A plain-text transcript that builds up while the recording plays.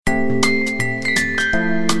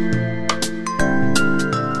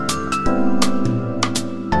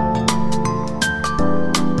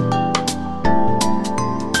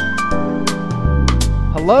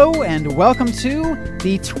Hello and welcome to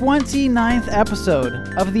the 29th episode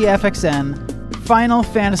of the FXN Final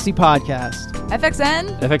Fantasy Podcast.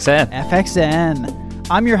 FXN.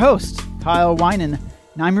 I'm your host, Kyle Winan,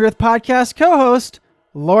 and I'm here with podcast co-host,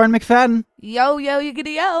 Lauren McFadden. Yo, you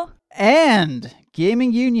giddy yo. And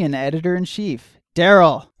Gaming Union Editor-in-Chief,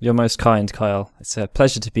 Daryl. You're most kind, Kyle. It's a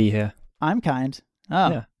pleasure to be here. I'm kind.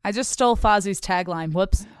 Oh. Yeah. I just stole Fozzie's tagline.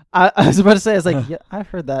 Whoops. I was about to say, I was like, yeah, I've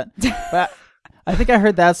heard that. But I think I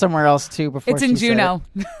heard that somewhere else too before. It's in Juno.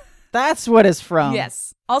 That's what it's from.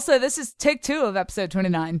 Yes. Also, this is take 2 of episode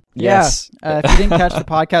 29. Yes. Yeah. If you didn't catch the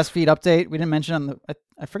podcast feed update, we didn't mention on the.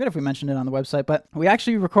 I forget if we mentioned it on the website, but we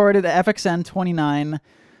actually recorded FXN 29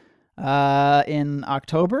 in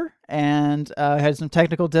October and had some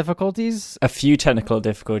technical difficulties. A few technical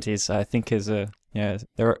difficulties, I think, there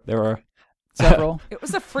are Several. It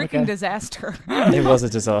was a freaking disaster. It was a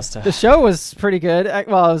disaster. The show was pretty good.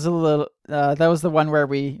 Well, it was a little. That was the one where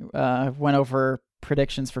we went over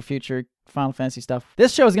predictions for future Final Fantasy stuff.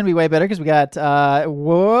 This show is going to be way better because we got a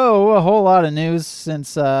whole lot of news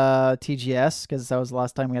since TGS, because that was the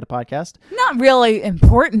last time we had a podcast. Not really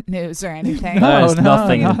important news or anything. No, it's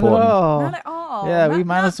nothing not important. At all. Not at all. Yeah, we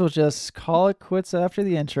might as well just call it quits after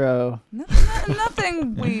the intro.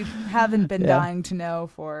 Nothing we haven't been dying to know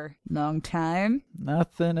for a long time.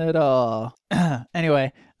 Nothing at all.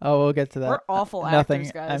 Anyway, we'll get to that. We're awful Nothing,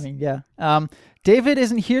 actors, guys. I mean, yeah. David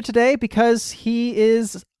isn't here today because he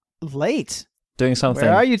is late. Doing something.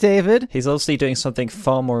 Where are you, David? He's obviously doing something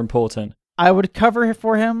far more important. I would cover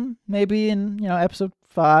for him maybe in episode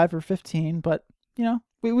 5 or 15, but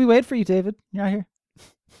we wait for you, David. You're not here.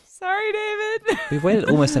 Sorry, David. We've waited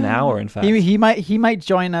almost an hour, in fact. He might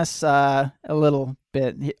join us a little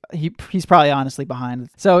bit. He's probably honestly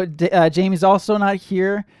behind. So Jamie's also not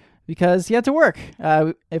here because he had to work.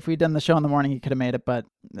 If we'd done the show in the morning, he could have made it, but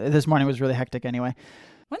this morning was really hectic anyway.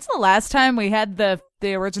 When's the last time we had the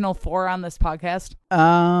original 4 on this podcast?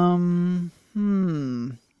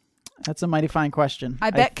 That's a mighty fine question. I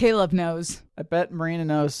bet Caleb knows. I bet Marina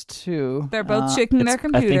knows too. They're both shaking their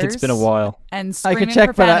computers. I think it's been a while. And I screaming could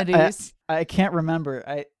check, profanities. but I can't remember.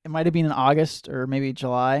 It might have been in August or maybe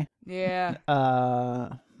July. Yeah.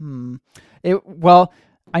 Well,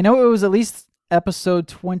 I know it was at least episode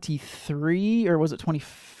 23, or was it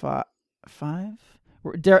 25?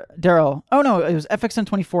 Daryl. Oh no, it was FXN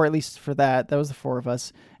 24 at least for that. That was the 4 of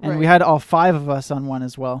us, and we had all 5 of us on one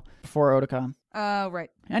as well before Otakon. Right.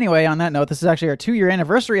 Anyway, on that note, this is actually our 2-year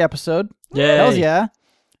anniversary episode. Yay. Hells yeah.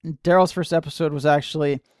 Daryl's first episode was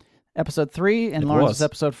actually episode 3, and Lauren's was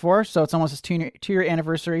episode 4, so it's almost a 2-year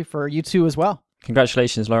anniversary for you two as well.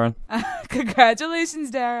 Congratulations, Lauren. Congratulations,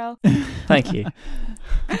 Daryl. Thank you.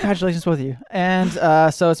 Congratulations both of you. And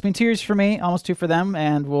so it's been 2 years for me, almost 2 for them,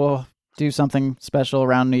 and we'll do something special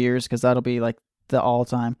around New Year's because that'll be like the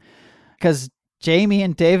all-time. Because Jamie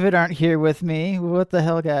and David aren't here with me. What the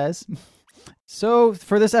hell, guys? So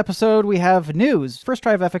for this episode, we have news. First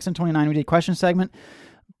try of FXN 29, we did question segment,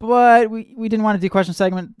 but we didn't want to do question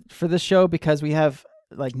segment for this show because we have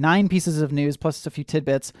like 9 pieces of news plus a few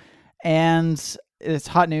tidbits, and it's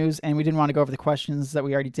hot news, and we didn't want to go over the questions that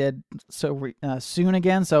we already did so soon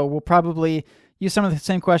again. So we'll probably use some of the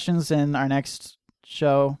same questions in our next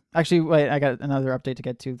show. Actually, wait, I got another update to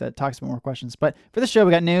get to that talks about more questions. But for this show,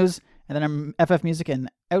 we got news, and then our FF music and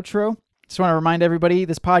outro. Just want to remind everybody,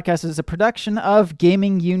 this podcast is a production of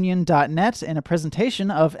GamingUnion.net and a presentation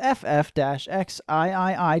of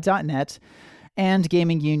FF-XIII.net and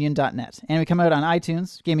GamingUnion.net. And we come out on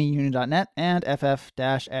iTunes, GamingUnion.net, and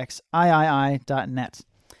FF-XIII.net.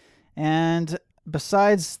 And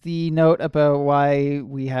besides the note about why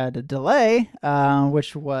we had a delay,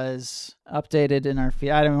 which was updated in our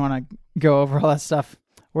feed, I don't want to go over all that stuff.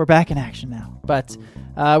 We're back in action now. But we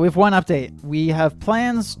have one update. We have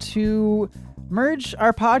plans to merge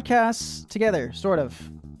our podcasts together, sort of,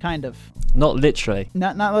 kind of. Not literally.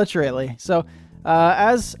 Not literally. So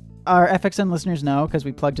as our FXN listeners know, because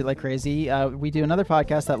we plugged it like crazy, we do another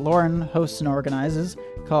podcast that Lauren hosts and organizes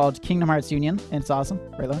called Kingdom Hearts Union, and it's awesome.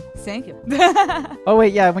 Right, Lauren? Thank you. Oh,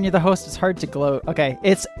 wait, yeah, when you're the host, it's hard to gloat. Okay,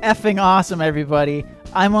 it's effing awesome, everybody.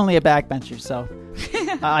 I'm only a backbencher, so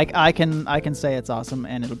I can say it's awesome,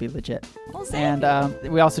 and it'll be legit. Well, and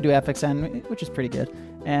we also do FXN, which is pretty good.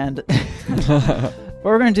 And what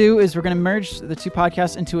we're going to do is we're going to merge the 2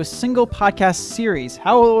 podcasts into a single podcast series.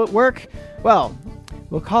 How will it work? Well,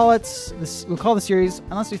 we'll call the series,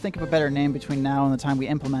 unless we think of a better name between now and the time we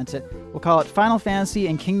implement it, we'll call it Final Fantasy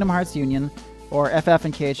and Kingdom Hearts Union, or FF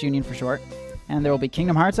and KH Union for short. And there will be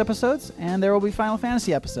Kingdom Hearts episodes, and there will be Final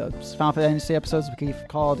Fantasy episodes. Final Fantasy episodes will be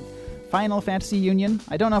called Final Fantasy Union.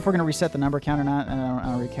 I don't know if we're going to reset the number count or not. I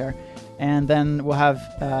don't really care. And then we'll have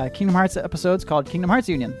Kingdom Hearts episodes called Kingdom Hearts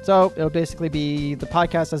Union. So it'll basically be the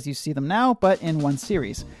podcast as you see them now, but in one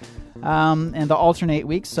series. And they'll alternate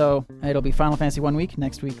weeks, so it'll be Final Fantasy 1 week.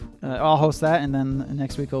 Next week, I'll host that, and then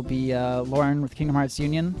next week will be Lauren with Kingdom Hearts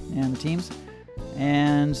Union and the teams.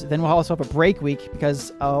 And then we'll also have a break week,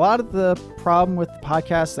 because a lot of the problem with the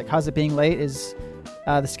podcast that caused it being late is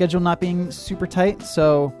the schedule not being super tight.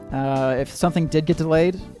 So if something did get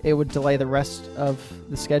delayed, it would delay the rest of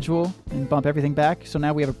the schedule and bump everything back. So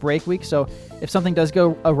now we have a break week. So if something does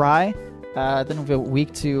go awry, then we'll have a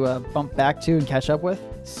week to bump back to and catch up with.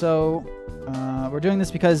 So we're doing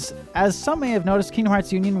this because, as some may have noticed, Kingdom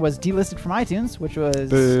Hearts Union was delisted from iTunes, which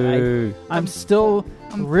was... I'm still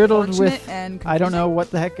riddled with... I don't know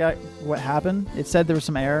what the heck what happened. It said there was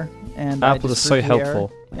some error. And Apple is so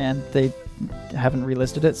helpful. And they haven't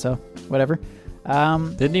relisted it, so whatever.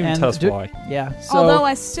 Didn't even tell us why. Yeah. So, although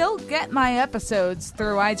I still get my episodes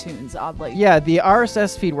through iTunes, oddly. Yeah, the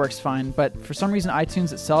RSS feed works fine, but for some reason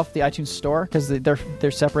iTunes itself, the iTunes Store, because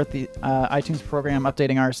they're separate, the iTunes program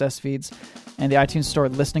updating RSS feeds, and the iTunes Store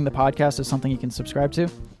listing the podcast as something you can subscribe to.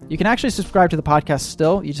 You can actually subscribe to the podcast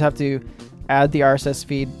still. You just have to add the RSS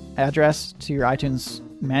feed address to your iTunes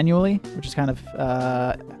manually, which is kind of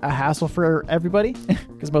a hassle for everybody,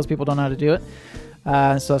 because most people don't know how to do it.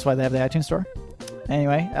 So that's why they have the iTunes Store.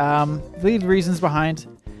 Anyway, the reasons behind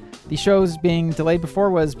the shows being delayed before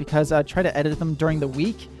was because I tried to edit them during the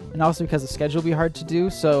week, and also because the schedule would be hard to do.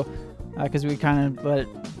 So, because we kind of let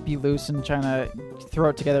it be loose and trying to throw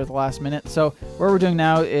it together at the last minute. So what we're doing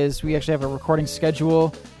now is we actually have a recording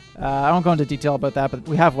schedule. I won't go into detail about that, but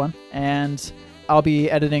we have one, and I'll be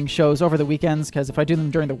editing shows over the weekends, because if I do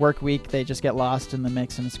them during the work week, they just get lost in the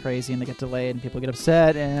mix and it's crazy and they get delayed and people get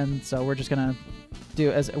upset. And so we're just going to do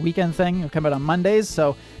it as a weekend thing. It'll come out on Mondays.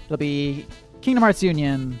 So it'll be Kingdom Hearts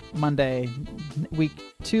Union Monday. Week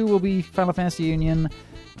 2 will be Final Fantasy Union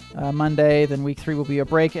Monday. Then week 3 will be a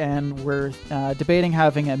break. And we're debating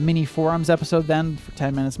having a mini forums episode then for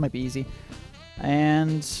 10 minutes. Might be easy.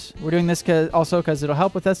 And we're doing this also because it'll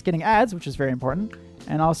help with us getting ads, which is very important.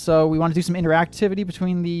 And also, we want to do some interactivity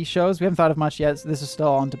between the shows. We haven't thought of much yet. So this is still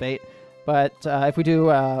on debate. But if we do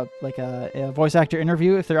like a voice actor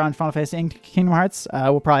interview, if they're on Final Fantasy and Kingdom Hearts,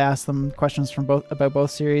 we'll probably ask them questions about both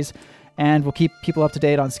series. And we'll keep people up to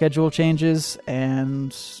date on schedule changes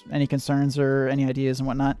and any concerns or any ideas and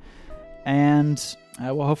whatnot. And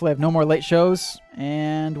we'll hopefully have no more late shows.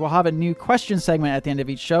 And we'll have a new question segment at the end of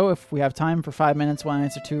each show. If we have time for 5 minutes, we'll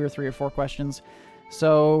answer 2 or 3 or 4 questions.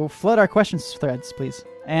 So flood our questions threads, please.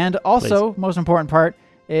 And also, most important part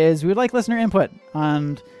is we would like listener input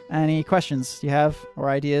on any questions you have or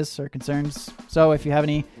ideas or concerns. So if you have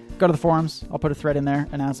any, go to the forums. I'll put a thread in there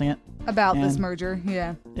announcing it. About this merger,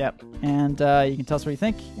 yeah. Yep. And you can tell us what you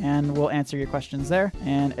think, and we'll answer your questions there,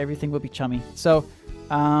 and everything will be chummy. So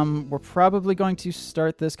we're probably going to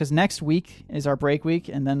start this, because next week is our break week,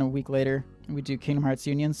 and then a week later we do Kingdom Hearts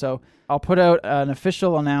Union. So I'll put out an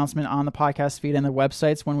official announcement on the podcast feed and the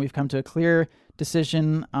websites when we've come to a clear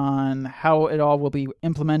decision on how it all will be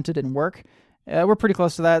implemented and work. We're pretty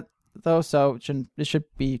close to that, though, so it should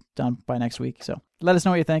be done by next week. So let us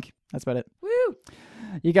know what you think. That's about it. Woo!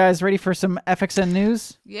 You guys ready for some FXN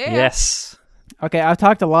news? Yeah. Yes. Okay, I've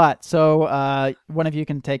talked a lot, so one of you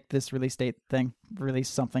can take this release date thing. Release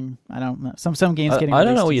something. I don't know. Some games getting. I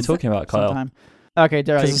don't know what you're talking about, Kyle. Sometime. Okay,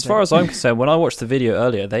 Daryl. Because as far as I'm concerned, when I watched the video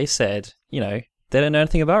earlier, they said, they don't know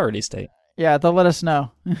anything about release date. Yeah, they'll let us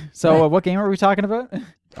know. So what game are we talking about?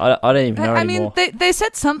 I don't even know anymore. I mean, they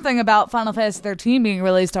said something about Final Fantasy 13 being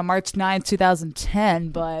released on March 9th, 2010,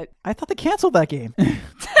 but... I thought they canceled that game.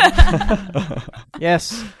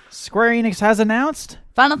 Yes, Square Enix has announced...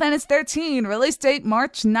 Final Fantasy 13, release date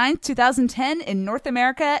March 9th, 2010 in North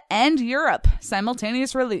America and Europe.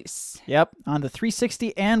 Simultaneous release. Yep, on the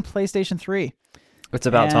 360 and PlayStation 3. It's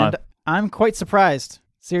about time. I'm quite surprised.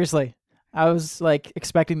 Seriously. I was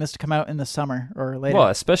expecting this to come out in the summer or later. Well,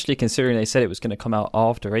 especially considering they said it was going to come out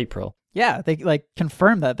after April. Yeah, they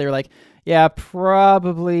confirmed that. They were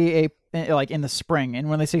probably in the spring. And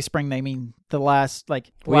when they say spring, they mean the last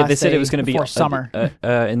they said it was going to be summer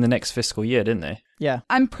in the next fiscal year, didn't they? Yeah.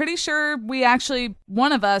 I'm pretty sure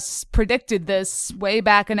one of us predicted this way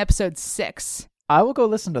back in episode 6. I will go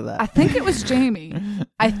listen to that. I think it was Jamie.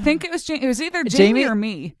 It was either Jamie or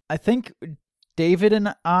me. I think David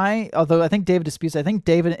and I, although I think David disputes,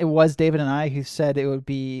 it was David and I who said it would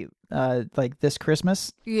be this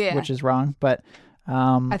Christmas, which is wrong. But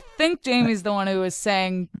I think Jamie's the one who was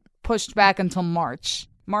saying pushed back until March.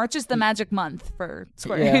 March is the magic month for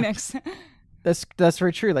Square Enix. That's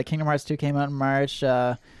very true. Kingdom Hearts 2 came out in March.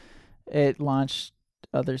 It launched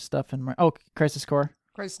other stuff in March. Oh, Crisis Core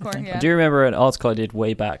Crisis Core, I think. yeah. I do remember an article I did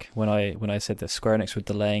way back when I said that Square Enix were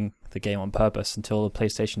delaying the game on purpose until the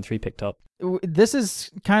PlayStation 3 picked up. This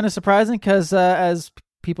is kind of surprising because as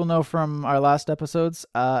people know from our last episodes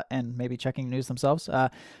and maybe checking news themselves,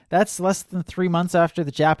 that's less than 3 months after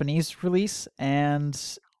the Japanese release,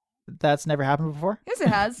 and that's never happened before. Yes, it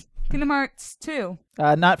has. Kingdom Hearts 2.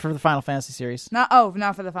 Not for the Final Fantasy series. Not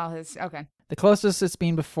for the Final Fantasy. Okay. The closest it's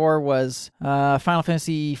been before was Final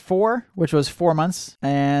Fantasy IV, which was 4 months,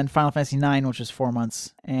 and Final Fantasy IX, which was 4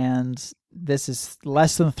 months. And this is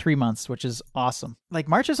less than 3 months, which is awesome. Like,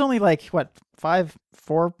 March is only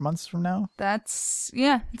 4 months from now? It's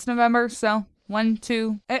November, so 1,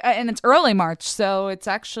 2, and it's early March, so it's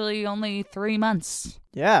actually only 3 months.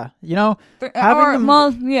 Yeah. Having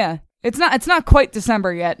them... yeah. It's not quite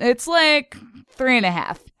December yet. It's like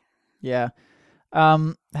 3.5. Yeah.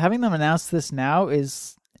 Having them announce this now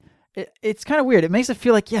is it's kind of weird. It makes it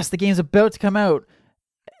feel like, yes, the game's about to come out,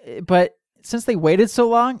 but since they waited so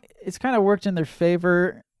long, it's kind of worked in their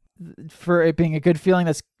favor for it being a good feeling.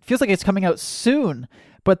 That feels like it's coming out soon,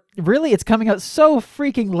 but really it's coming out so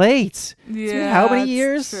freaking late. Yeah, how many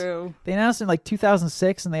years? True. They announced in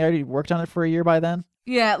 2006, and they already worked on it for a year by then.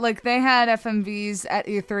 Yeah, like they had FMVs at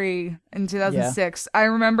E3 in 2006. I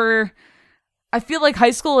remember. I feel like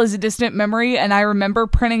high school is a distant memory, and I remember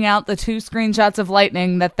printing out the 2 screenshots of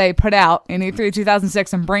Lightning that they put out in E3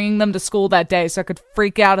 2006 and bringing them to school that day so I could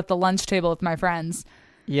freak out at the lunch table with my friends.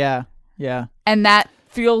 Yeah. And that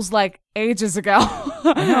feels like ages ago.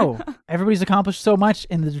 I know. Everybody's accomplished so much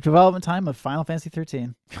in the development time of Final Fantasy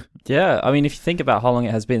 13. Yeah, I mean, if you think about how long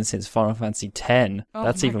it has been since Final Fantasy 10, Oh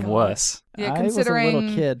that's my even God. worse. Yeah, I was a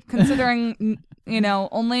little kid. considering,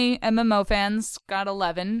 only MMO fans got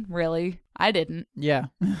 11, really. I didn't. Yeah.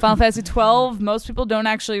 Final Fantasy 12, most people don't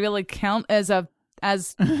actually really count as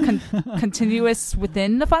continuous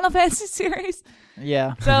within the Final Fantasy series.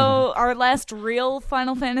 Yeah. So our last real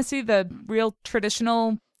Final Fantasy, the real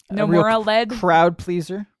traditional A real Nomura-led, crowd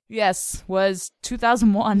pleaser. yes, was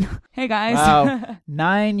 2001. Hey guys. Wow.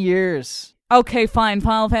 9 years. Okay, fine.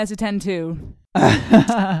 Final Fantasy X too.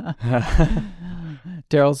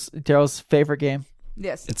 Daryl's favorite game.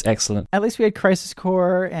 Yes. It's excellent. At least we had Crisis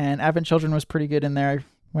Core, and Advent Children was pretty good in there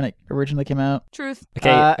when it originally came out. Truth. Okay,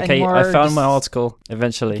 and more I found just- my article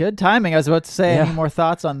eventually. Good timing. I was about to say Yeah. any more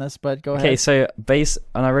thoughts on this, but go Okay, ahead. so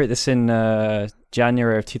and I wrote this in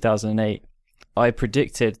January of 2008. I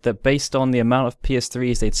predicted that based on the amount of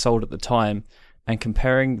PS3s they'd sold at the time, and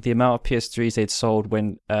comparing the amount of PS3s they'd sold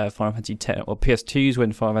when Final Fantasy X, or PS2s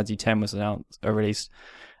when Final Fantasy X was released,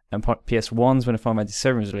 and PS1s when Final Fantasy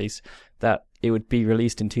VII was released, that it would be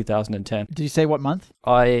released in 2010. Did you say what month?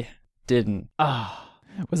 I didn't.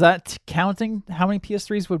 Was that counting how many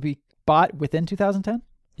PS3s would be bought within 2010?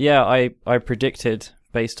 Yeah, I predicted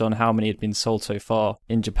based on how many had been sold so far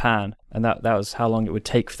in Japan, and that was how long it would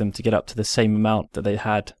take for them to get up to the same amount that they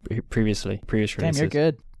had previous releases. Damn, you're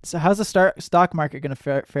good. So how's the stock market going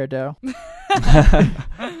to fare Dow?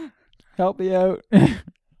 Help me out.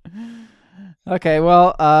 Okay,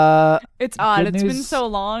 well, It's odd. good It's been news. so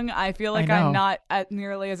long. I feel like I know. I'm not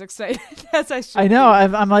nearly as excited as I should I know.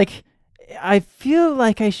 be. I'm like, I feel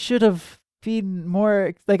like I should have been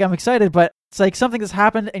more like I'm excited, but it's like something has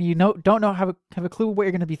happened and you don't know have a clue what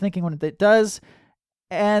you're going to be thinking when it does,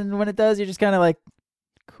 and when it does, you're just kind of like,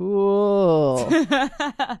 cool.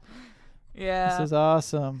 Yeah. This is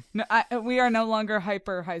awesome. No, we are no longer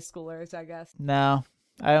hyper high schoolers, I guess. No,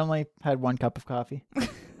 I only had 1 cup of coffee.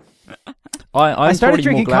 I'm started probably more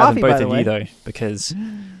drinking glad coffee, than by both the of way. you, though, because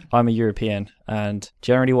I'm a European, and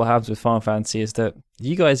generally what happens with Final Fantasy is that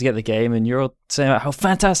you guys get the game and you're all saying about how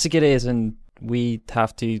fantastic it is, and we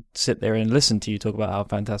have to sit there and listen to you talk about how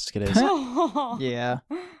fantastic it is. Yeah.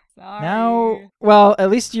 Sorry. Now, well, at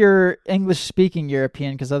least you're English-speaking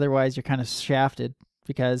European, because otherwise you're kind of shafted,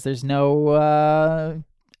 because there's no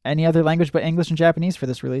any other language but English and Japanese for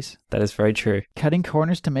this release. That is very true. Cutting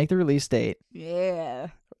corners to make the release date. Yeah.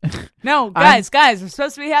 No, guys, we're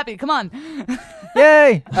supposed to be happy. Come on.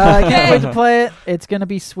 Yay! I can't wait to play it. It's going to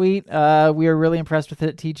be sweet. We are really impressed with it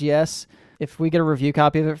at TGS. If we get a review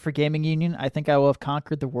copy of it for Gaming Union, I think I will have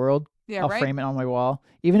conquered the world. Yeah, I'll right? frame it on my wall.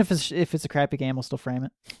 Even if it's a crappy game, I'll still frame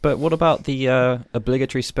it. But what about the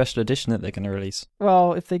obligatory special edition that they're going to release?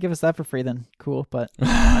 Well, if they give us that for free, then cool. But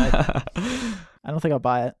I don't think I'll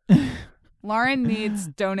buy it. Lauren needs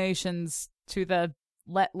donations to the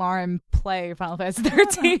Let Lauren Play Final Fantasy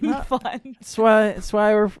 13 fund. That's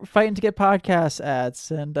why we're fighting to get podcast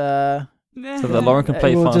ads, and So that Lauren can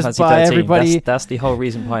play We'll Final just Fantasy buy 13. everybody- That's the whole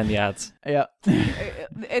reason behind the ads. yeah.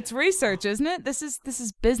 It's research, isn't it? This is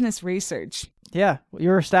business research. Yeah,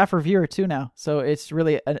 you're a staff reviewer too now, so it's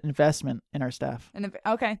really an investment in our staff.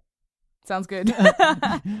 Okay. Sounds good.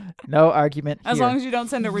 No argument As here. long as you don't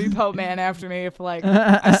send a repo man after me if, like,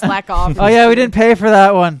 I slack off. Oh, yeah, we didn't pay for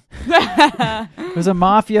that one. It was a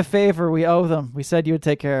mafia favor we owe them. We said you would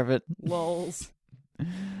take care of it. Lols.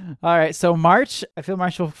 All right, so March, I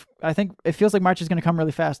think it feels like March is going to come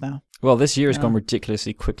really fast now. Well, this year has gone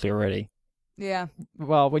ridiculously quickly already. Yeah.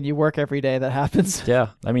 Well, when you work every day, that happens. Yeah,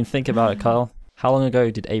 I mean, think about it, Kyle. How long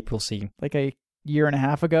ago did April seem? Like a year and a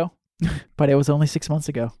half ago, but it was only 6 months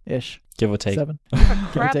ago-ish. Give or take. 7.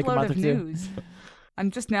 Crap take a load month of or two. news.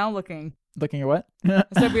 I'm just now looking. Looking at what? I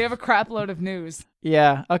said we have a crap load of news.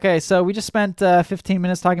 Yeah. Okay. So we just spent 15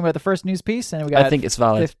 minutes talking about the first news piece, and we got. I think it's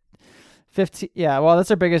valid. 15. Yeah. Well, that's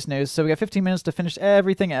our biggest news. So we got 15 minutes to finish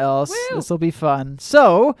everything else. Woo! This will be fun.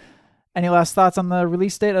 So, any last thoughts on the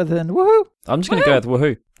release date other than woohoo? I'm just going to go with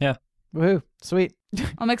woohoo. Yeah. Woohoo! Sweet.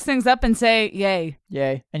 I'll mix things up and say yay.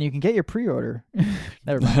 Yay! And you can get your pre-order.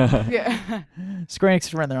 Never mind. Yeah. Square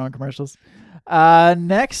Enix run their own commercials.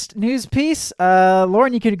 Next news piece.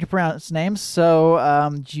 Lauren, you can pronounce names. So,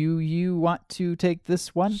 do you want to take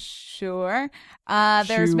this one? Sure.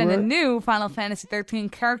 There's been a Sure. new Final Fantasy 13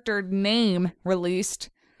 character name released.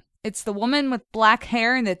 It's the woman with black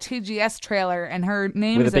hair in the TGS trailer, and her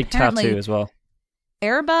name With is a big apparently tattoo as well.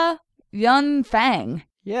 Erba Yun Fang.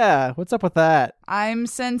 Yeah. What's up with that? I'm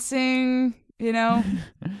sensing,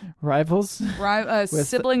 Rivals?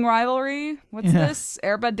 sibling rivalry. What's this?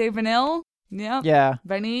 Erba de Vanille? Yeah. Yeah.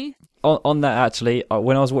 Vanille? On that, actually,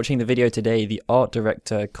 when I was watching the video today, the art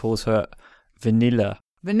director calls her Vanilla.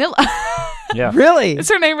 Vanilla. Yeah. Really? Is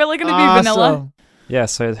her name really going to be Vanilla? Yeah,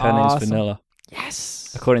 so her name's Awesome. Vanilla,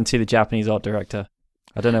 Yes. according to the Japanese art director.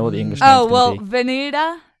 I don't know what the English name's Oh, well, going to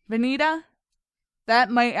be. Vanita?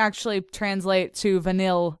 That might actually translate to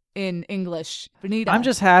vanille in English. Vanita. I'm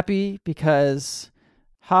just happy because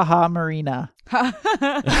haha Marina.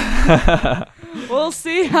 We'll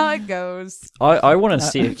see how it goes. I want to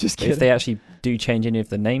see just if they actually do change any of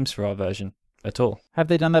the names for our version at all. Have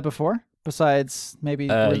they done that before? Besides maybe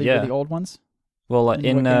really, yeah. really old ones? Well, like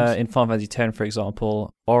In what games? in Final Fantasy X, for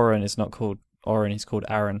example, Auron is not called Auron, he's called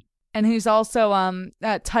Aaron. And he's also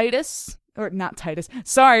Titus, or not Titus.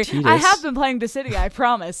 Sorry, Titus. I have been playing Dissidia, I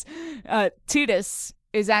promise. Titus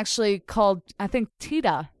is actually called, I think,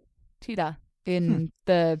 Tita in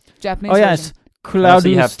the Japanese Oh, version. yes. Also,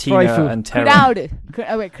 you have Claudius Tina Freifu. and Terra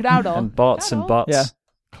Crowdo. and Bots and Bots. Yeah.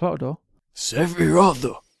 Clodo.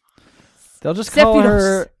 Sephiroth. They'll just call Sephiroth.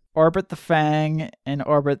 her Orbit the Fang and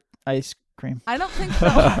Orbit Ice Cream. I don't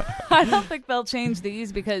think they'll change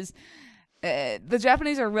these because the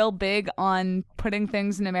Japanese are real big on putting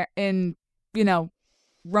things in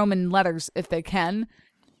Roman letters if they can.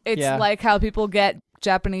 It's Yeah. like how people get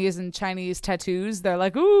Japanese and Chinese tattoos. They're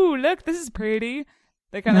like, "Ooh, look, this is pretty."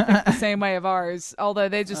 They kind of think the same way of ours, although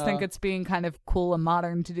they just think it's being kind of cool and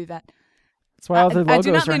modern to do that. That's why all the logos I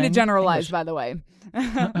do not are mean to in generalize, English. by the way.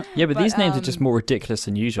 Yeah, but these names are just more ridiculous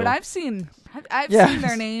than usual. But I've seen Yeah. seen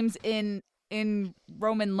their names in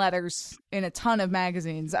Roman letters in a ton of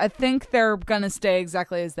magazines. I think they're gonna stay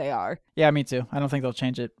exactly as they are. Yeah, me too. I don't think they'll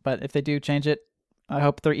change it. But if they do change it, I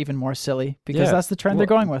hope they're even more silly because Yeah. that's the trend Well,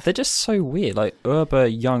 they're going with. They're just so weird. Like Urba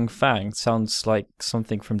Young Fang sounds like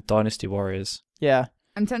something from Dynasty Warriors. Yeah.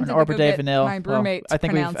 I'm Or tempted an to Orbit go de get Vanille. my roommate to I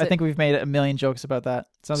think pronounce we've made a million jokes about that.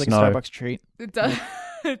 Sounds like Snow. a Starbucks treat. It does.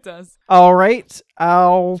 It does. All right,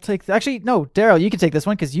 I'll take. Actually, no, Daryl, you can take this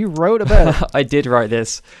one because you wrote about it. I did write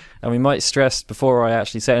this, and we might stress before I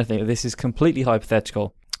actually say anything that this is completely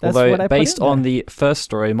hypothetical. That's Although, what I put based in on there. the first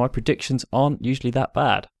story, my predictions aren't usually that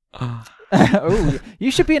bad. Oh,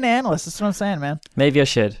 you should be an analyst. That's what I'm saying, man. Maybe I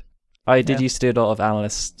should. I did Yeah. used to do a lot of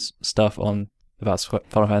analyst stuff about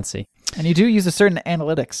Final Fantasy. And you do use a certain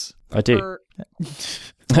analytics. I do. Or-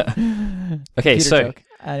 Okay, Computer so joke.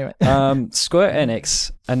 Anyway, Square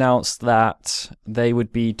Enix announced that they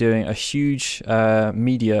would be doing a huge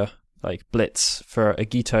media blitz for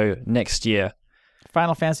Agito next year.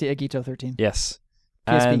 Final Fantasy Agito 13. Yes,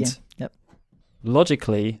 PSP and game. Yep.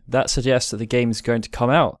 logically, that suggests that the game is going to come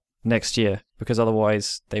out next year because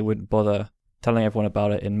otherwise they wouldn't bother telling everyone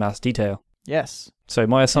about it in mass detail. Yes. So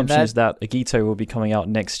my assumption that- is that Agito will be coming out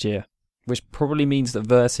next year, which probably means that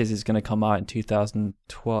Versus is going to come out in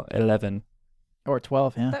 2011. Or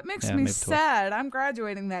 12, yeah. That makes Yeah, me maybe 12. sad. I'm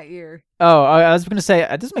graduating that year. Oh, I was going to say,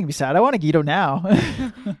 it doesn't make me sad. I want Agito now.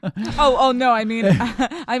 Oh no, I mean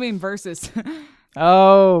I mean Versus.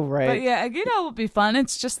 Oh, right. But yeah, Agito will be fun.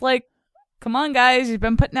 It's just like, come on guys, you've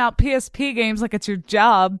been putting out PSP games like it's your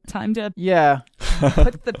job. Time to Yeah.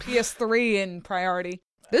 put the PS3 in priority.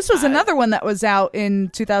 This was another one that was out in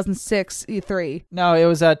 2006 E3. No, it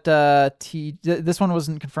was at This one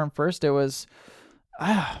wasn't confirmed first. It was.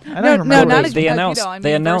 I don't No, remember. not They Akito, announced. I mean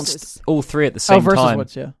They announced Versus. all three at the same Versus time.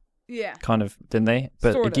 Woods, yeah. Yeah. Kind of, didn't they?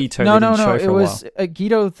 But Sort of. Agito No, they didn't show it for a was while.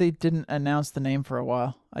 Agito. They didn't announce the name for a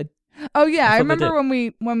while. Oh yeah, I thought they remember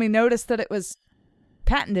did. when we noticed that it was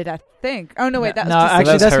patented. I think. Oh no, wait, that was no, just actually,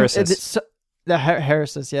 that was that's Harris's. The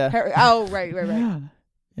Harris's, yeah. Oh right.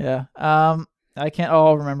 Yeah. I can't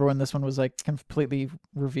all remember when this one was like completely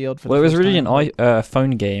revealed. For Well, the it was first really time. an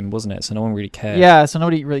phone game, wasn't it? So no one really cared. Yeah, so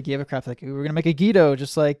nobody really gave a crap. Like, we're gonna make a Guido,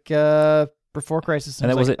 just like before Crisis. And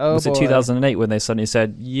then was like, oh, it boy. 2008 when they suddenly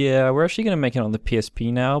said, yeah, we're actually going to make it on the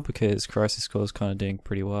PSP now because Crisis Core is kind of doing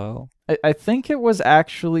pretty well. I think it was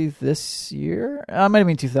actually this year. It might have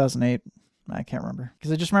been 2008. I can't remember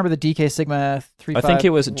because I just remember the DK Sigma 3. I think it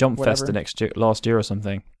was at Jump Fest whatever. last year or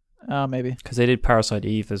something Maybe. because they did Parasite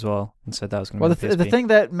Eve as well and said that was going to Well, be on the PSP. thing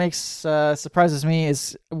that makes surprises me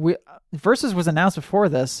is Versus was announced before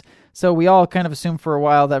this, so we all kind of assumed for a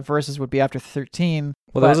while that Versus would be after 13.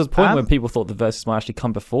 Well, there was but a point I'm- when people thought the Versus might actually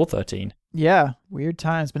come before 13. Yeah, weird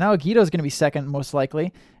times. But now Agito is going to be second most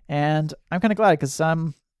likely, and I'm kind of glad because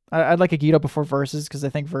I'd like Agito before Versus because I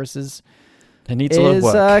think Versus It needs a lot of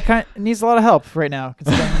work. needs a lot of help right now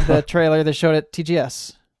considering the trailer they showed at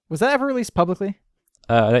TGS. Was that ever released publicly?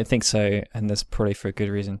 I don't think so, and that's probably for a good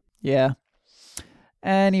reason. Yeah.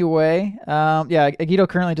 Anyway, Agito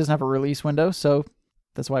currently doesn't have a release window, so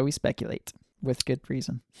that's why we speculate with good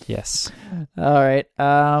reason. Yes. All right.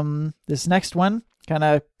 This next one kind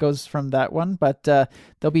of goes from that one, but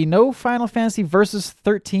there'll be no Final Fantasy Versus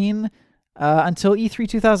 13 until E3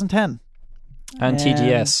 2010. And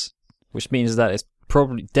TGS, which means that it's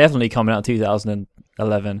definitely coming out in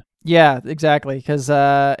 2011. Yeah, exactly. Because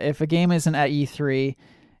if a game isn't at E3,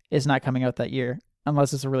 it's not coming out that year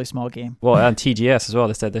unless it's a really small game. Well, and TGS as well.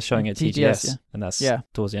 They said they're showing it at TGS, TGS, yeah. and that's Yeah.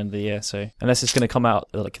 towards the end of the year. So unless it's going to come out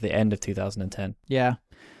like at the end of 2010. Yeah.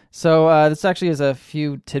 So this actually is a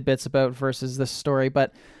few tidbits about Versus this story,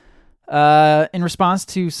 but in response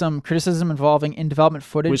to some criticism involving in-development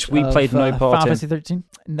footage, Which we of, played no part Final in. Fantasy 13.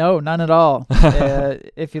 No, none at all.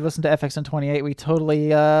 If you listen to FXN 28, we totally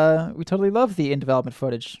love the in-development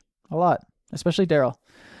footage a lot, especially Daryl.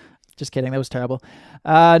 Just kidding, that was terrible.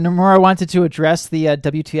 Nomura wanted to address the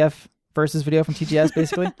WTF Versus video from TGS,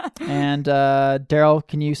 basically. And Daryl,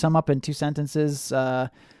 can you sum up in 2 sentences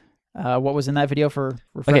what was in that video for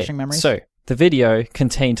refreshing memories? So the video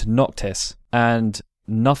contained Noctis, and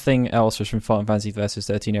nothing else was from Final Fantasy Versus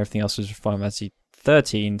 13. Everything else was from Final Fantasy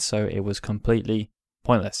 13, so it was completely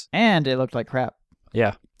pointless. And it looked like crap.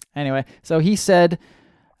 Yeah. Anyway, so he said,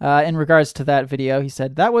 in regards to that video, he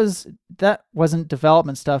said that wasn't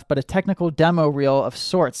development stuff, but a technical demo reel of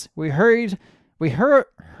sorts. Hurriedly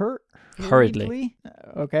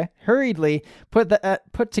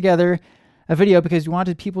put together a video because we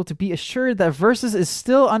wanted people to be assured that Versus is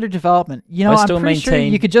still under development. You know, I'm pretty sure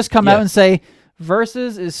you could just come out and say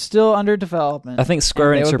Versus is still under development. I think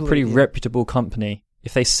Square and they Enix are would a pretty believe you. reputable company.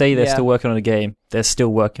 If they say they're still working on a game, they're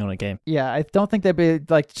still working on a game. Yeah, I don't think they'd be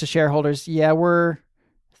like to shareholders. Yeah, we're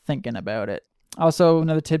thinking about it. Also,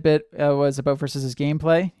 another tidbit was about Versus'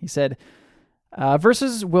 gameplay. He said,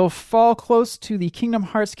 Versus will fall close to the Kingdom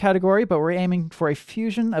Hearts category, but we're aiming for a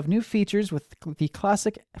fusion of new features with the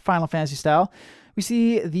classic Final Fantasy style. We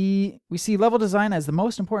see level design as the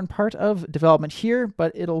most important part of development here,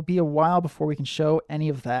 but it'll be a while before we can show any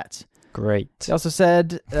of that. Great. He also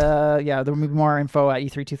said, there will be more info at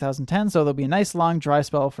E3 2010, so there'll be a nice long dry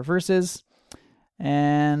spell for Versus.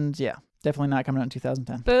 And yeah, definitely not coming out in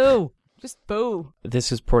 2010. Boo. Just boo.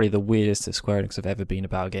 This is probably the weirdest that Square Enix have ever been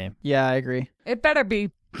about a game. Yeah, I agree. It better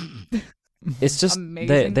be. It's just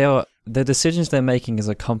Amazing. the decisions they're making as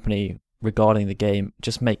a company regarding the game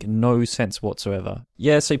just make no sense whatsoever.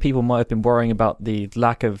 Yeah, so people might have been worrying about the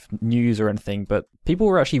lack of news or anything, but people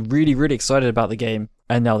were actually really, really excited about the game,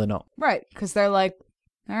 and now they're not. Right, because they're like,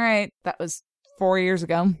 all right, that was 4 years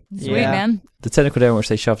ago. Sweet, Yeah. man. The technical demo which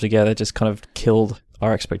they shoved together just kind of killed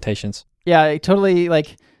our expectations. Yeah, it totally,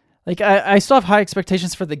 I still have high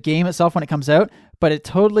expectations for the game itself when it comes out, but it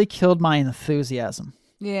totally killed my enthusiasm.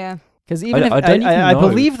 Yeah. Because even if I don't even I know.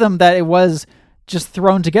 believe them that it was just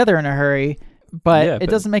thrown together in a hurry, but Yeah, it but-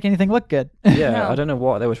 doesn't make anything look good. Yeah, No. I don't know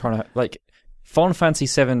what they were trying to... Like, Final Fantasy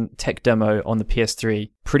VII tech demo on the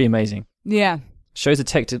PS3, pretty amazing. Yeah. Shows a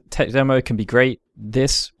tech demo can be great.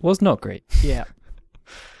 This was not great. Yeah.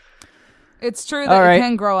 It's true All that right. you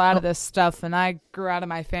can grow out of this stuff, and I grew out of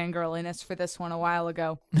my fangirliness for this one a while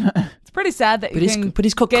ago. It's pretty sad that you can But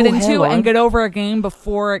he's got get cool into hairline. and get over a game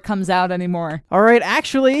before it comes out anymore. All right,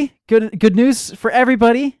 actually, good news for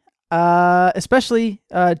everybody. especially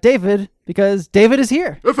David, because David is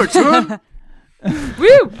here.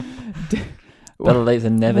 Woo! Better late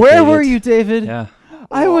than never. Where David. were you, David? Yeah.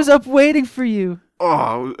 I was up waiting for you.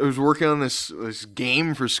 Oh, I was working on this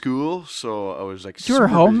game for school, so I was like, You were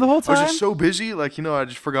home the whole I was time? just so busy, like, I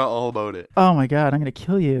just forgot all about it. Oh my god, I'm gonna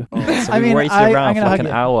kill you. So I we mean, waited I'm around for gonna like hug an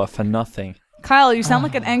you. hour for nothing. Kyle, you sound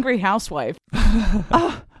like an angry housewife.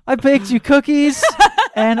 I baked you cookies,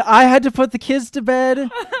 and I had to put the kids to bed,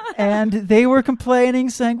 and they were complaining,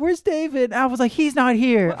 saying, "Where's David?" And I was like, "He's not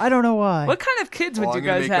here. I don't know why." What kind of kids would Well, you I'm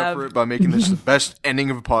gonna guys make up have? for it by making this the best ending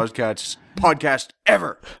of a podcast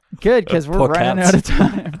ever. Good, because we're running Podcasts.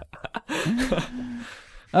 out of time.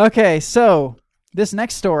 Okay, so this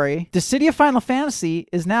next story, Dissidia Final Fantasy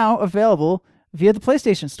is now available via the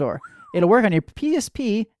PlayStation Store. It'll work on your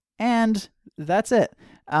PSP, and that's it.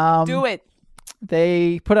 Do it.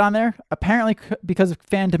 They put it on there, apparently because of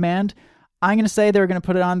fan demand. I'm going to say they're going to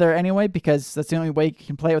put it on there anyway because that's the only way you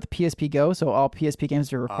can play it with the PSP Go, so all PSP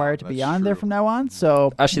games are required to be that's on there true. from now on.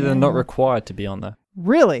 So Actually, they're not required to be on there.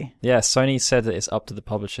 Really? Yeah, Sony said that it's up to the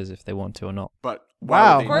publishers if they want to or not. But Wow,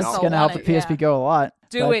 why would they course that's not? going to help want the it, PSP yeah. Go a lot.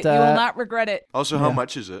 Do But, it. You will not regret it. Also, how Yeah.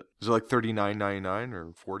 much is it? Is it like $39.99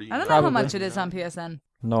 or $40? I don't know Probably. how much it is on PSN.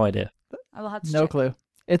 No idea. I will have to No check. clue.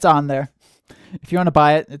 It's on there. If you want to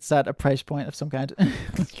buy it, it's at a price point of some kind.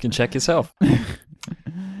 You can check yourself.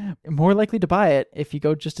 More likely to buy it if you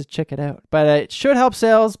go just to check it out. But it should help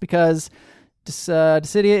sales because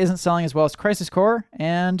Dissidia isn't selling as well as Crisis Core.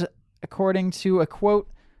 And according to a quote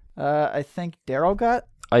I think Daryl got,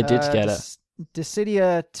 I did get it.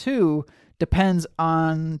 Dissidia 2 depends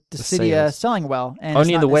on Dissidia sales. selling well. And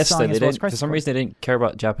Only it's in the not West, though. selling They as well as didn't. For Crisis some Core. reason, they didn't care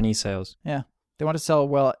about Japanese sales. They want to sell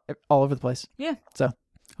well all over the place. Yeah. So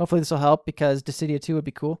hopefully this will help because Dissidia 2 would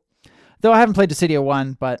be cool. Though I haven't played Dissidia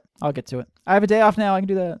 1, but I'll get to it. I have a day off now. I can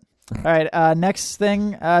do that. All right. Next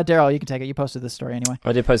thing, Daryl, you can take it. You posted this story anyway.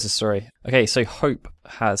 I did post a story. Okay, so Hope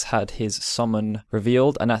has had his summon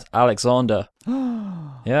revealed, and that's Alexander.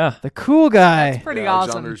 Yeah. The cool guy. Pretty Yeah,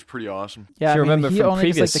 awesome. Alexander's pretty awesome. Yeah, If you remember he from only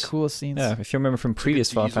gets previous- like the coolest scenes. Yeah, if you remember from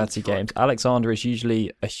previous a Final diesel Fantasy truck. games, Alexander is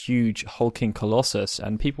usually a huge hulking colossus,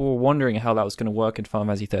 and people were wondering how that was going to work in Final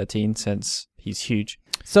Fantasy 13 since he's huge.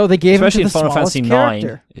 So they gave Especially him in to the Final smallest Fantasy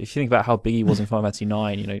character. 9. If you think about how big he was in Final Fantasy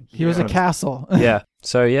 9, you know. He was a kind of- castle. Yeah.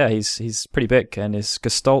 So yeah, he's pretty big, and his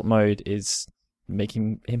Gestalt mode is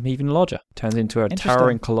making him even larger. Turns into a Interesting.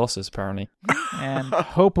 towering colossus, apparently. And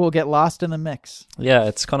Hope will get lost in the mix. Yeah,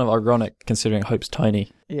 it's kind of ironic considering Hope's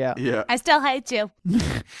tiny. Yeah. Yeah. I still hate you.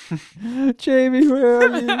 Jamie, where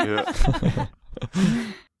are you? Yeah.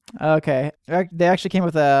 Okay. They actually came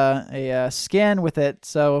with a skin with it,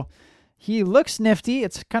 so he looks nifty.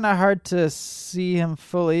 It's kind of hard to see him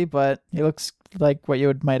fully, but he looks like what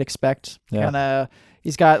you might expect. Yeah. Kind of.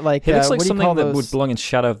 He's got like He looks like what do you call something that those? would belong in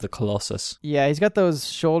Shadow of the Colossus. Yeah, he's got those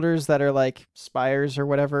shoulders that are like spires or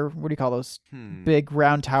whatever. What do you call those? Hmm. Big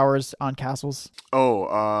round towers on castles. Oh,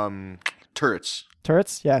 turrets.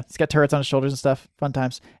 Turrets? Yeah, he's got turrets on his shoulders and stuff. Fun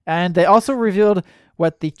times. And they also revealed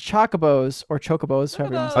what the chocobos, or chocobos,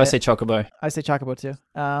 however you want to I say say Chocobo. it. I say chocobo too.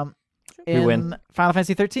 We In win. Final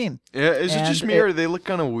Fantasy 13. Yeah, is it And just me or they look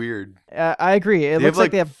kind of weird? I agree. It They looks have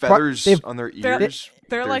like they have feathers they have, on their They're- ears.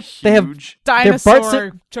 they're like- They have- huge. Dinosaur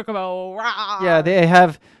Bart Chocobo. Rah. yeah, they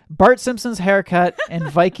have Bart Simpson's haircut and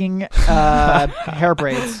Viking hair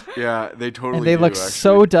braids. Yeah, they totally And they do, look actually.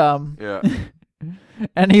 so dumb. Yeah.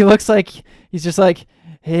 And he looks like he's just like,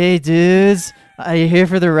 "Hey dudes, are you here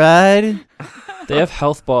for the ride?" They have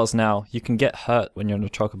health bars now. You can get hurt when you're on a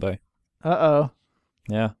Chocobo. Uh-oh.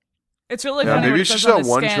 Yeah. It's really Yeah, funny. maybe when it it's says just on that the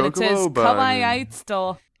one scan, it says chocobo, but I mean- kawaii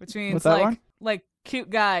still, which means What's that one? like cute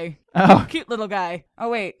guy, Oh. cute little guy. Oh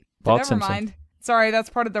wait, Bart never Simpson. mind. Sorry, that's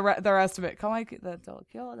part of the rest of it. Kawaii cute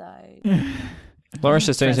little guy. Lawrence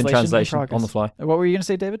just doing some Translation in translation on the fly. What were you going to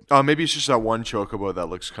say, David? Maybe it's just that one chocobo that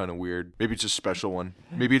looks kind of weird. Maybe it's a special one.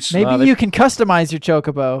 Maybe it's Maybe they- you can customize your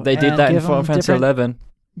chocobo. They did and that in give Final him Fantasy 11.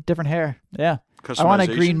 different hair. Yeah. I want a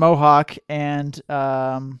green customization. mohawk and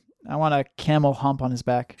I want a camel hump on his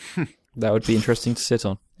back. That would be interesting to sit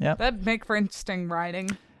on. That'd make for interesting riding.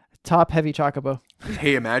 Top heavy chocobo.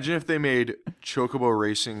 Hey, imagine if they made chocobo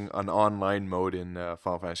racing an online mode in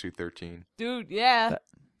Final Fantasy 13. Dude, yeah.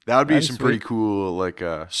 That would be That'd be some pretty sweet. cool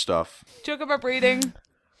stuff. Chocobo breeding,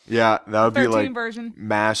 Yeah, that would be 13 like version.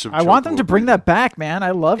 massive. I want them chocobo to bring breeding. that back, man. I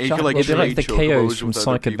love And you could, chocobo. like, It'd be like the trade KOs chocobos from with other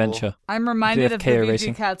Sonic people. Adventure. I'm reminded of the KO VG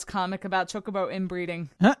racing. Cats comic about Chocobo inbreeding.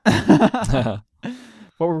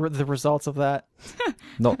 What were the results of that?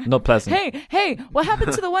 Not pleasant. Hey, what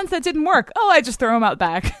happened to the ones that didn't work? Oh, I just throw them out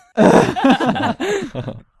back.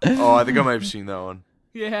 Oh, I think I might have seen that one.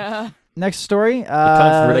 Yeah. Next story. It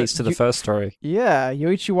kind of relates to the first story. Yeah,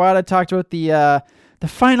 Yoichi Wada talked about the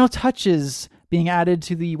final touches being added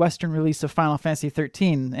to the Western release of Final Fantasy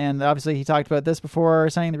 13. And obviously he talked about this before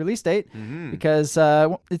signing the release date because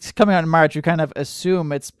it's coming out in March. We kind of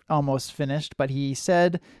assume it's almost finished, but he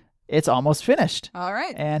said it's almost finished. All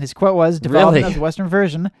right. And his quote was, development of the Western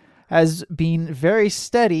version has been very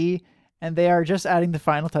steady, and they are just adding the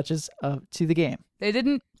final touches to the game. They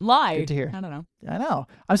didn't lie. Good to hear. I don't know. I know.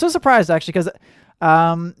 I'm so surprised, actually, because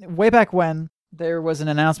way back when, there was an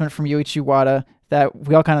announcement from Yoichi Wada that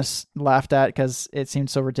we all kind of laughed at because it seemed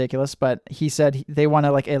so ridiculous, but he said they want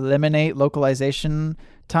to eliminate localization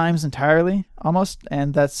times entirely, almost,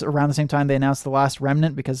 and that's around the same time they announced The Last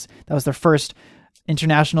Remnant, because that was their first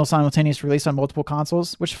international simultaneous release on multiple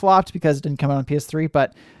consoles, which flopped because it didn't come out on PS3,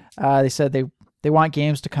 but they said they want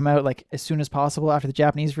games to come out as soon as possible after the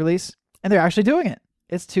Japanese release, and they're actually doing it.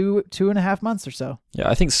 It's 2.5 months or so. Yeah,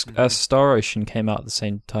 I think Star Ocean came out at the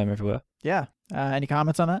same time everywhere. Yeah. Any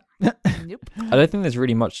comments on that? Nope. I don't think there's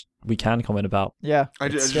really much we can comment about. Yeah. I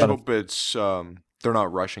just hope it's they're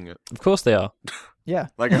not rushing it. Of course they are. Yeah.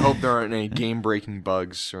 I hope there aren't any game-breaking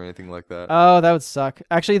bugs or anything like that. Oh, that would suck.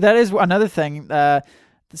 Actually, that is another thing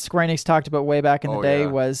Square Enix talked about way back in the day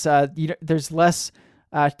was there's less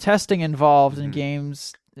testing involved in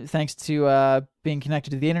games thanks to being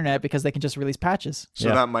connected to the internet because they can just release patches. So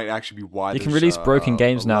that might actually be why you can release broken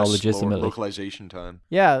games now legitimately. Localization time.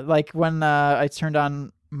 Yeah, like when I turned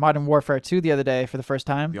on Modern Warfare 2 the other day for the first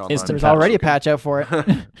time, there was already a patch out for it.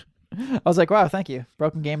 I was like, wow, thank you.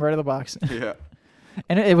 Broken game right out of the box. Yeah.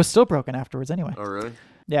 And it was still broken afterwards anyway. Oh, really?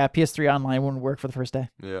 Yeah, PS3 Online wouldn't work for the first day.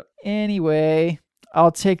 Yeah. Anyway,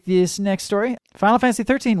 I'll take this next story. Final Fantasy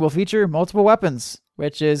 13 will feature multiple weapons,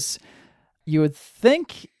 which is, you would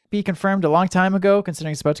think, be confirmed a long time ago,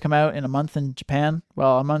 considering it's about to come out in a month in Japan.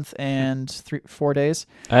 Well, a month and 4 days.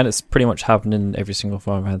 And it's pretty much happened in every single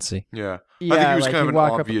Final Fantasy. Yeah. I think it was kind of an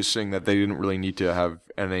obvious thing that they didn't really need to have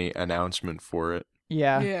any announcement for it.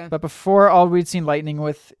 Yeah. But before, all we'd seen Lightning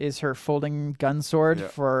with is her folding gun sword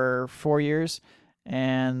for 4 years,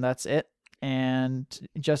 and that's it. And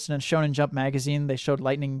just in Shonen Jump magazine, they showed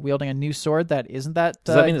Lightning wielding a new sword that isn't that.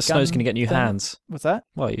 Does that mean that Snow's going to get new hands? What's that?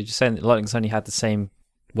 Well, you're just saying that Lightning's only had the same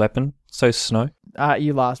weapon. So Snow.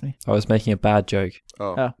 You lost me. I was making a bad joke.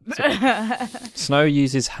 Oh. Snow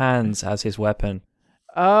uses hands as his weapon.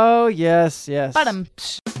 Oh yes. But I'm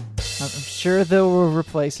sure they will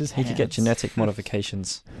replace his hands. He could get genetic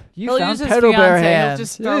modifications. He'll found pedal bear hands. He'll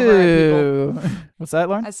just throw her at people. What's that,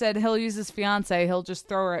 Lauren? I said he'll use his fiance. He'll just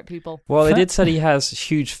throw her at people. Well, they did say he has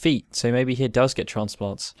huge feet, so maybe he does get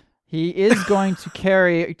transplants. He is going to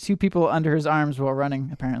carry 2 people under his arms while running,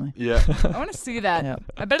 apparently. Yeah. I want to see that. Yeah.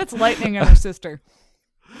 I bet it's Lightning and her sister.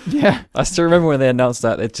 Yeah. I still remember when they announced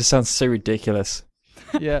that. It just sounds so ridiculous.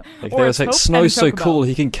 Yeah. Like they was like, Snow's so cool,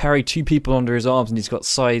 he can carry 2 people under his arms and he's got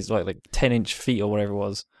size like 10-inch feet or whatever it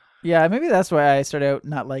was. Yeah, maybe that's why I started out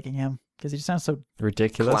not liking him, because he just sounds so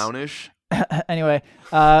ridiculous. Clownish. Anyway,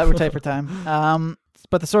 we're tight for time.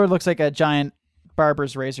 But the sword looks like a giant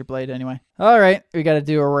barber's razor blade anyway. All right, we got to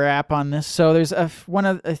do a wrap on this. So there's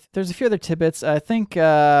there's a few other tidbits. I think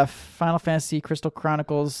Final Fantasy Crystal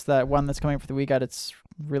Chronicles, that one that's coming up for the week, got its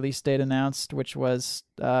release date announced, which was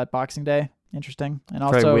Boxing Day. Interesting. And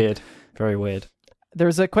also very weird. There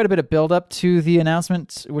was quite a bit of build up to the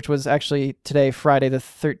announcement, which was actually today, Friday the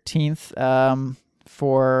 13th,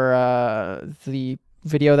 for the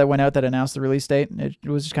video that went out that announced the release date. It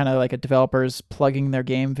was just kind of like a developers plugging their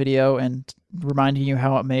game video and reminding you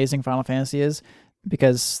how amazing Final Fantasy is,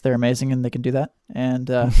 because they're amazing and they can do that. And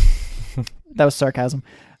that was sarcasm.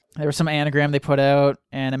 There was some anagram they put out,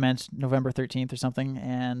 and it meant November 13th or something.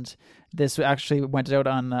 And this actually went out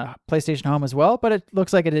on PlayStation Home as well, but it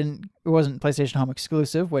looks like it wasn't PlayStation Home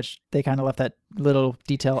exclusive, which they kind of left that little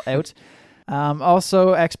detail out.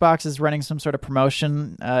 Also, Xbox is running some sort of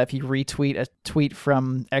promotion. If you retweet a tweet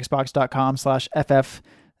from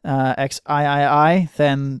xbox.com/FFXIII,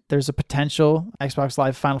 then there's a potential Xbox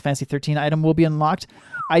Live Final Fantasy 13 item will be unlocked.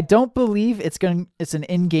 I don't believe it's an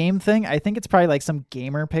in-game thing. I think it's probably like some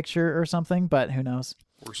gamer picture or something, but who knows?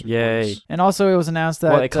 Yay. And also it was announced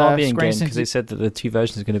that... it can't be in-game because they said that the 2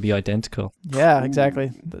 versions are going to be identical. Yeah,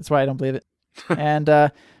 exactly. That's why I don't believe it. And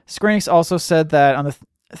Square Enix also said that on the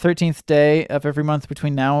 13th day of every month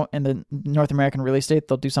between now and the North American release date,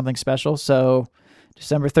 they'll do something special. So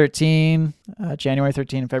December 13, January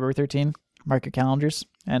 13, and February 13, mark your calendars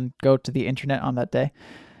and go to the internet on that day.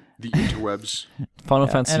 The interwebs. Final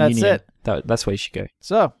Fantasy and that's Union. It. That's where you should go.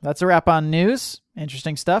 So that's a wrap on news.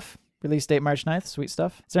 Interesting stuff. Release date March 9th. Sweet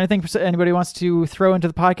stuff. Is there anything anybody wants to throw into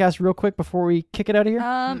the podcast real quick before we kick it out of here?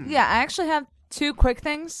 Yeah, I actually have 2 quick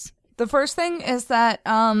things. The first thing is that,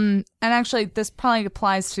 and actually this probably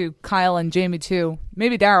applies to Kyle and Jamie too,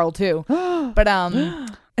 maybe Daryl too, but Wait, I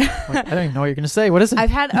don't even know what you're gonna say. What is it? I've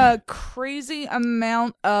had a crazy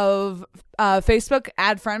amount of Facebook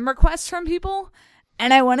add friend requests from people,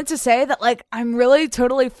 and I wanted to say that like I'm really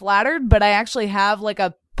totally flattered, but I actually have like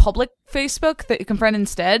a public Facebook that you can friend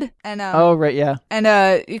instead. And oh right, yeah. And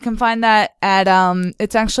you can find that at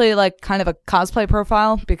it's actually like kind of a cosplay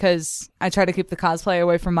profile because I try to keep the cosplay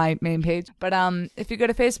away from my main page. But if you go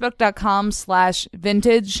to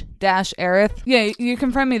facebook.com/vintage-aerith, yeah, you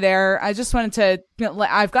can friend me there. I just wanted to,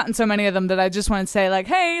 I've gotten so many of them that I just want to say like,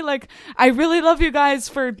 hey, like I really love you guys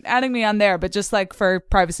for adding me on there, but just like for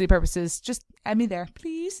privacy purposes, just add me there,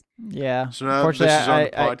 please. Yeah. So now this is on the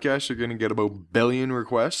podcast, you're going to get about 1 billion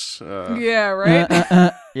requests. Yeah,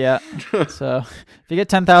 right? Yeah. So if you get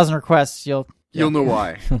 10,000 requests, you'll know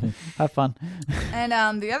why. Have fun.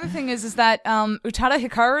 And the other thing is that Utada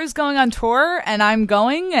Hikaru is going on tour, and I'm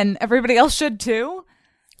going, and everybody else should too.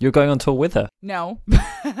 You're going on tour with her? No. Hey,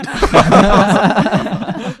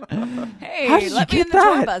 How did you let me get in the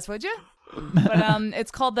tour that? bus, would you? But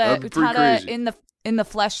it's called the That'd be pretty Utada crazy. in the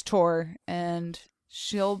Flesh tour, and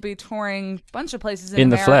she'll be touring a bunch of places In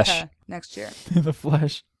the America flesh. next year. In the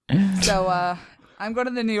flesh. So I'm going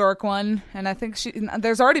to the New York one, and I think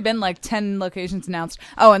there's already been like 10 locations announced.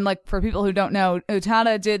 Oh, and like for people who don't know,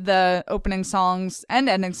 Utada did the opening songs and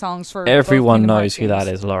ending songs for Everyone both Kingdom knows Hearts who that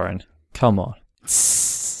games. is, Lauren. Come on.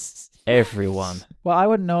 Everyone. Well, I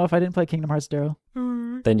wouldn't know if I didn't play Kingdom Hearts, Daryl.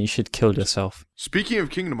 Then you should kill yourself. Speaking of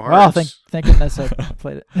Kingdom Well, Hearts, thank goodness I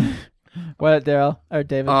played it. What, Daryl or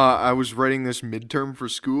David? I was writing this midterm for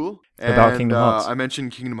school, and About Kingdom Hearts. I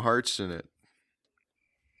mentioned Kingdom Hearts in it.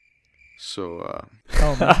 So,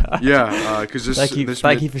 Oh, man. yeah, because this Thank you this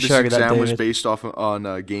for sharing that, exam was David. based off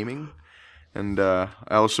on gaming, and I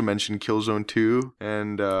also mentioned Killzone 2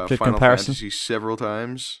 and Good Final comparison. Fantasy several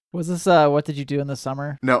times. Was this what did you do in the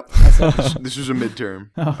summer? No, this was a midterm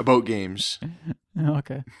about games. Oh,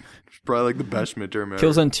 okay. It's probably like the best midterm ever.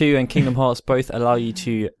 Killzone 2 and Kingdom Hearts both allow you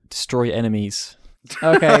to destroy enemies.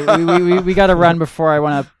 Okay, we got to run before I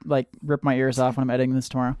want to like rip my ears off when I'm editing this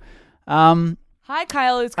tomorrow. Hi,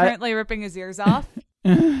 Kyle, who's currently ripping his ears off.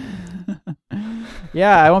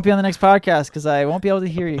 Yeah, I won't be on the next podcast because I won't be able to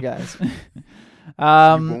hear you guys. You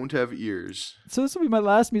won't have ears. So this will be my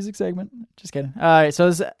last music segment. Just kidding. All right, so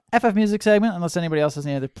this is FF music segment, unless anybody else has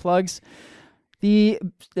any other plugs. The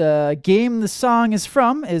game the song is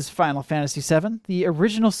from is Final Fantasy VII. The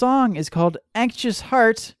original song is called Anxious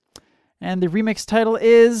Heart, and the remix title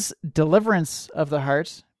is Deliverance of the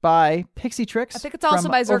Heart by Pixie Tricks. I think it's also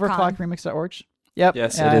from by Zircon. overclockremix.org. Yep.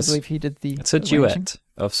 Yes, and it is. I believe he did the It's a arranging. duet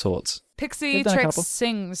of sorts. Pixie They've done a Tricks couple.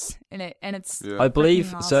 sings in it, and it's Yeah. I believe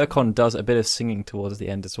Freaking awesome. Zircon does a bit of singing towards the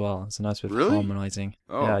end as well. It's a nice bit of Really? harmonizing.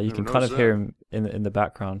 Oh, yeah, you never can kind of noticed hear that. him in the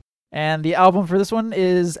background. And the album for this one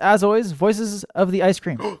is, as always, Voices of the Ice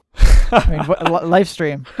Cream. Live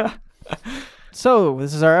stream. So,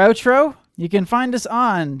 this is our outro. You can find us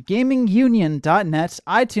on gamingunion.net,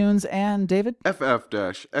 iTunes, and David.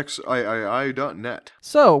 ff-xiii.net.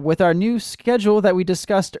 So, with our new schedule that we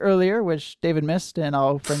discussed earlier, which David missed, and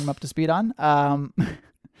I'll bring him up to speed on, the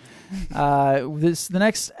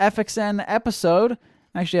next FXN episode,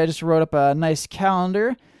 actually, I just wrote up a nice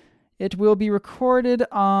calendar. It will be recorded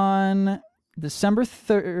on December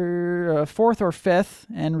 4th or 5th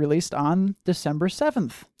and released on December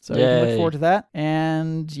 7th. So you can look Yay. forward to that.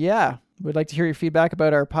 And yeah, we'd like to hear your feedback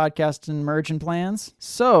about our podcast and merge and plans.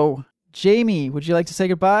 So, Jamie, would you like to say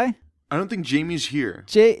goodbye? I don't think Jamie's here.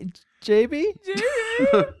 JB?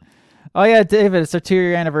 Oh yeah, David, it's our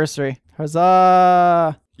 2-year anniversary.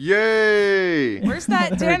 Huzzah! Yay! Where's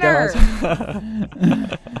that There it dinner?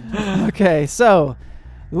 goes. Okay, so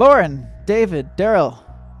Lauren, David, Daryl,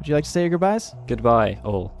 would you like to say your goodbyes? Goodbye,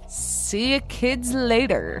 all. See you kids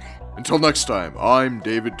later. Until next time, I'm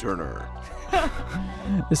David Turner.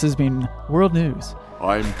 This has been World News.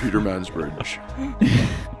 I'm Peter Mansbridge.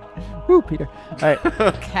 Woo, Peter. All right,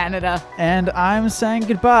 Canada. and I'm saying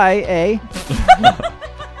goodbye,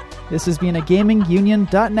 This has been a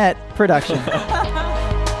GamingUnion.net production.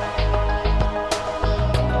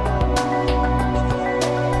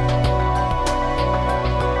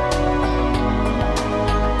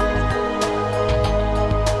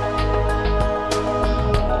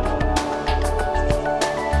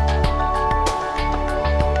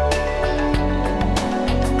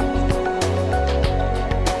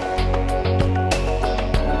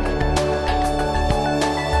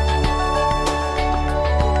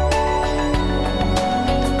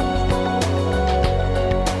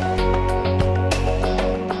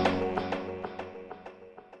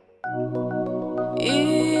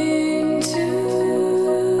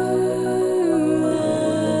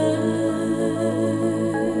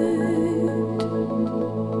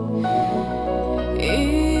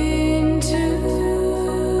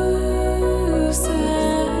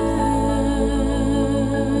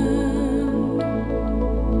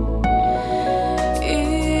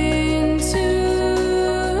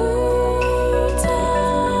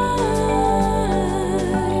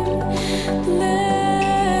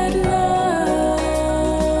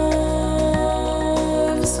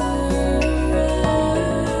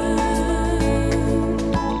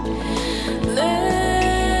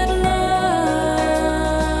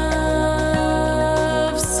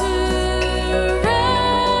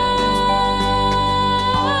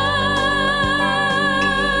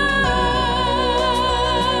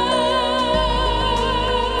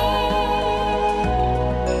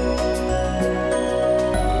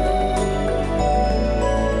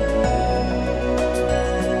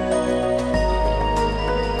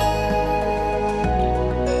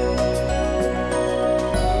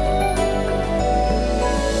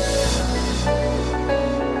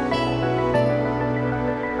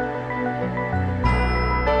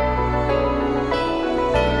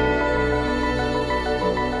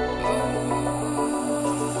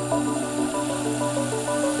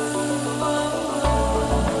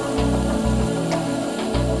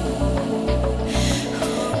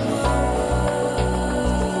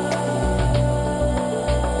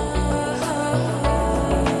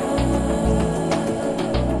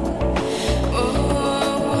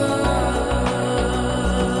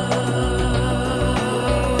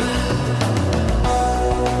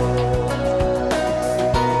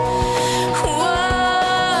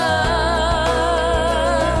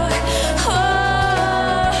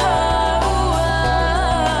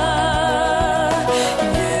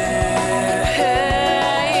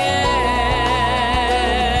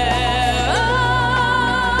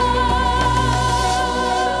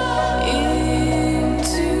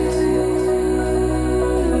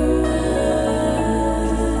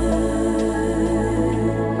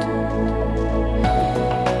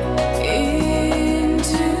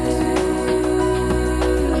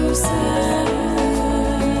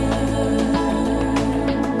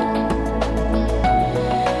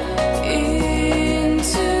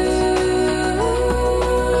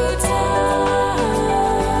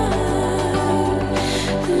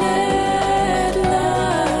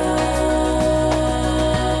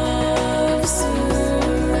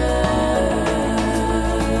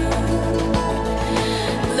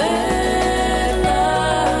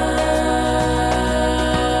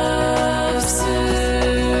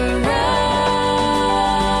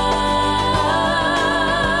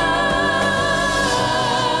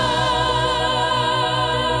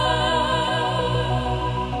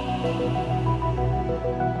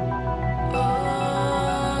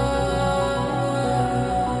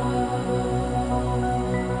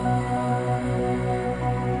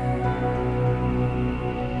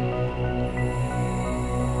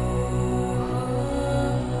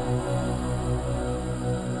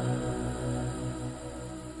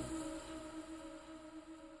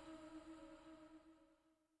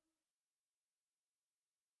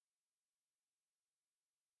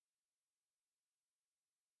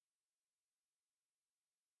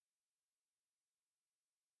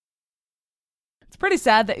 pretty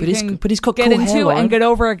sad that But you he's can but he's got get cool into hairline. and get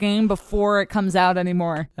over a game before it comes out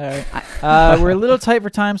anymore. All right. We're a little tight for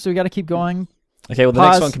time, so we got to keep going. Okay, well the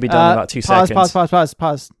next one can be done in about 2 seconds.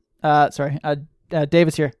 Pause. Sorry.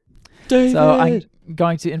 David's here. David. So I'm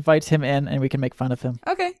going to invite him in, and we can make fun of him.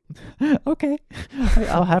 Okay. Okay.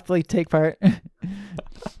 I'll happily take part. Do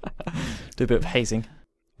a bit of hazing.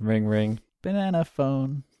 Ring, ring. Banana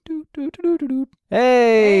phone. Doot, doot, doot, doot, doot.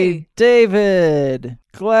 Hey, David.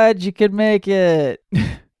 Glad you could make it.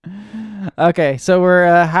 Okay, so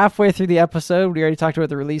we're halfway through the episode. We already talked about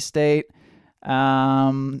the release date.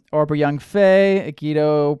 Orba Young Faye,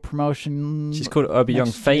 Aikido promotion. She's called Urba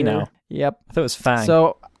Young Faye year. now. Yep. I thought it was Fang.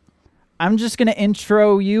 So I'm just going to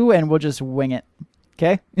intro you and we'll just wing it.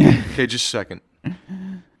 Okay? Okay, just a second.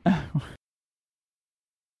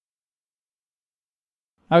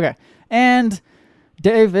 Okay. And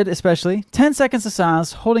David, especially, 10 seconds of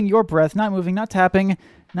silence, holding your breath, not moving, not tapping,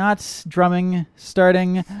 not drumming,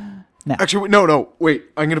 starting now. Actually, no. Wait,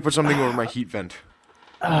 I'm going to put something over my heat vent.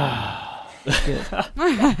 Good.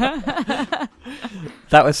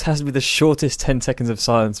 That has to be the shortest 10 seconds of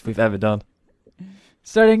silence we've ever done.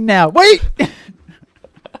 Starting now. Wait!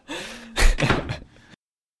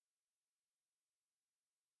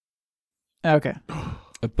 Okay.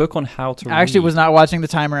 A book on how to read. I actually was not watching the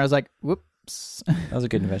timer. I was like, whoops. That was a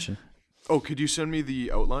good invention. Oh, could you send me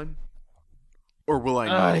the outline? Or will I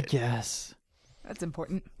not? I guess. That's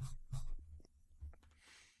important.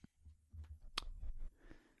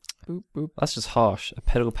 Boop, boop. That's just harsh. A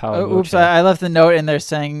pedal powered Oh, oops. I left the note in there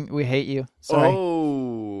saying we hate you. Sorry.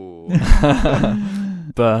 Oh.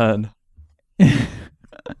 Burn. I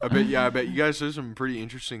bet you guys said some pretty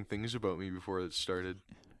interesting things about me before it started.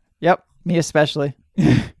 Yep. Me especially.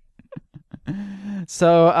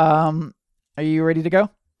 So, are you ready to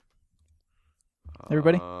go?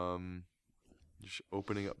 Everybody? Just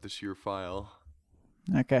opening up this here file.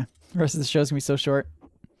 Okay. The rest of the show's going to be so short.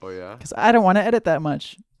 Oh, yeah? Because I don't want to edit that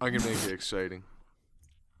much. I'm going to make it exciting.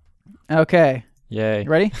 Okay. Yay. You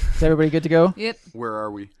ready? Is everybody good to go? Yep. Where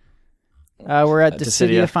are we? We're at At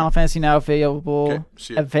Dissidia, Dissidia. Final Fantasy now available Okay,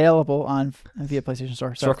 see ya. on via PlayStation Store.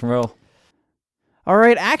 Let's So. rock and roll. All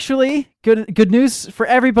right, actually, good news for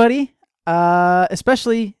everybody,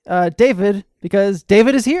 especially David, because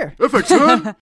David is here. FX1!